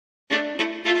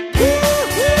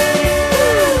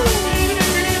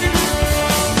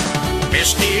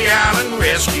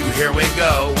here we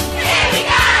go. Here we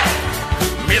go.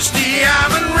 Misty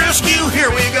Island Rescue, here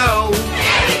we go.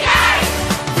 Here we go.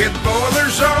 With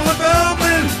boilers all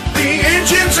a-bubbling, the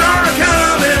engines are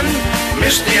a-coming.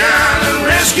 Misty Island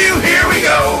Rescue, here we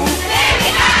go. Here we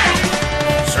go.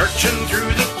 Searching through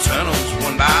the tunnels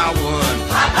one by one.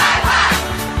 One by one.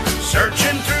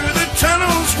 Searching through the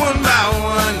tunnels one by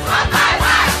one. One by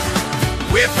one.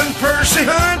 Whipping Percy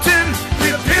hunting,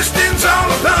 with pistons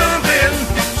all a-pumping.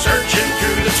 Searching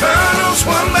through the tunnels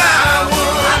one by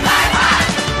one. One by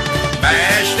one.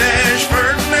 Bash, Dash,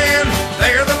 Ferdinand,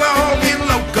 they're the logging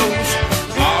locos,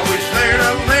 always there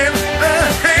to lend a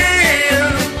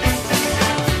hand.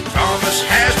 Thomas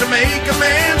has to make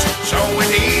amends, so he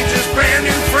needs his brand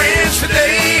new friends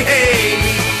today. Hey,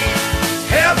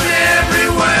 help every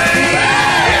way.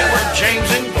 Edward, James,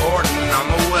 and Gordon on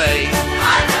the way.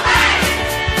 On the way.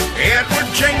 Edward,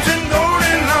 James, and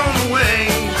Gordon on the way.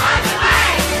 On the way.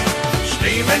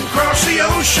 Steaming across the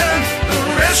ocean, the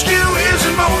rescue is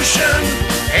in motion.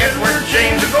 Edward,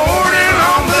 James, and Gordon